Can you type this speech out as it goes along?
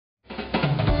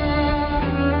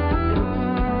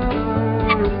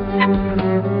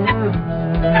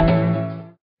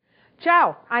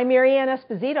Hello, I'm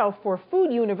Esposito for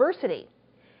Food University.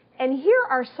 And here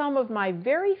are some of my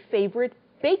very favorite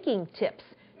baking tips,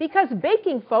 because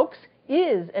baking, folks,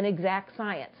 is an exact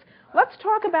science. Let's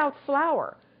talk about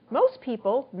flour. Most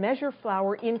people measure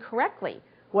flour incorrectly.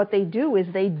 What they do is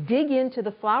they dig into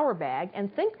the flour bag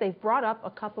and think they've brought up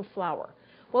a cup of flour.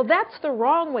 Well, that's the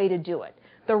wrong way to do it.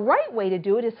 The right way to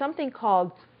do it is something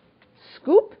called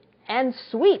scoop and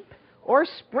sweep, or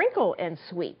sprinkle and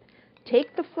sweep.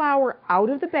 Take the flour out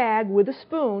of the bag with a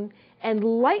spoon and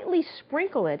lightly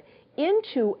sprinkle it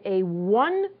into a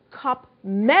 1-cup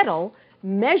metal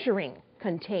measuring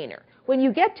container. When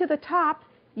you get to the top,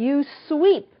 you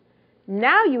sweep.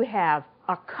 Now you have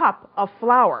a cup of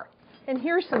flour. And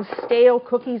here's some stale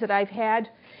cookies that I've had.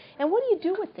 And what do you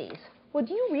do with these? Well,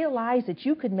 do you realize that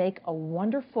you could make a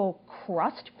wonderful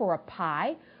crust for a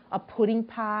pie? A pudding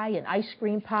pie, an ice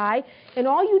cream pie, and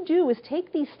all you do is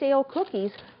take these stale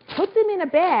cookies, put them in a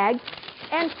bag,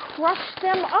 and crush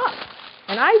them up.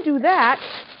 And I do that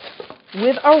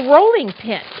with a rolling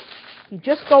pin. You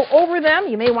just go over them.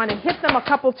 You may want to hit them a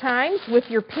couple times with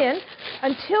your pin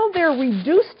until they're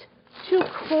reduced to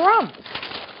crumbs.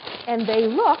 And they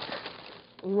look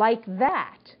like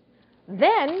that.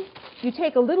 Then you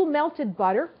take a little melted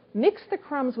butter, mix the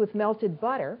crumbs with melted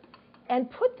butter, and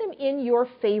put them in your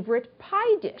favorite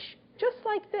pie dish, just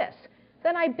like this.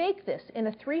 Then I bake this in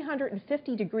a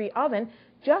 350-degree oven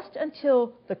just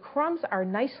until the crumbs are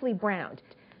nicely browned.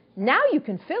 Now you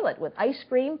can fill it with ice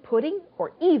cream, pudding,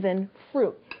 or even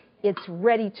fruit. It's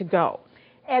ready to go.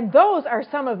 And those are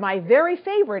some of my very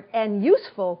favorite and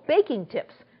useful baking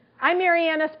tips. I'm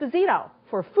Esposito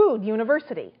for Food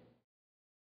University.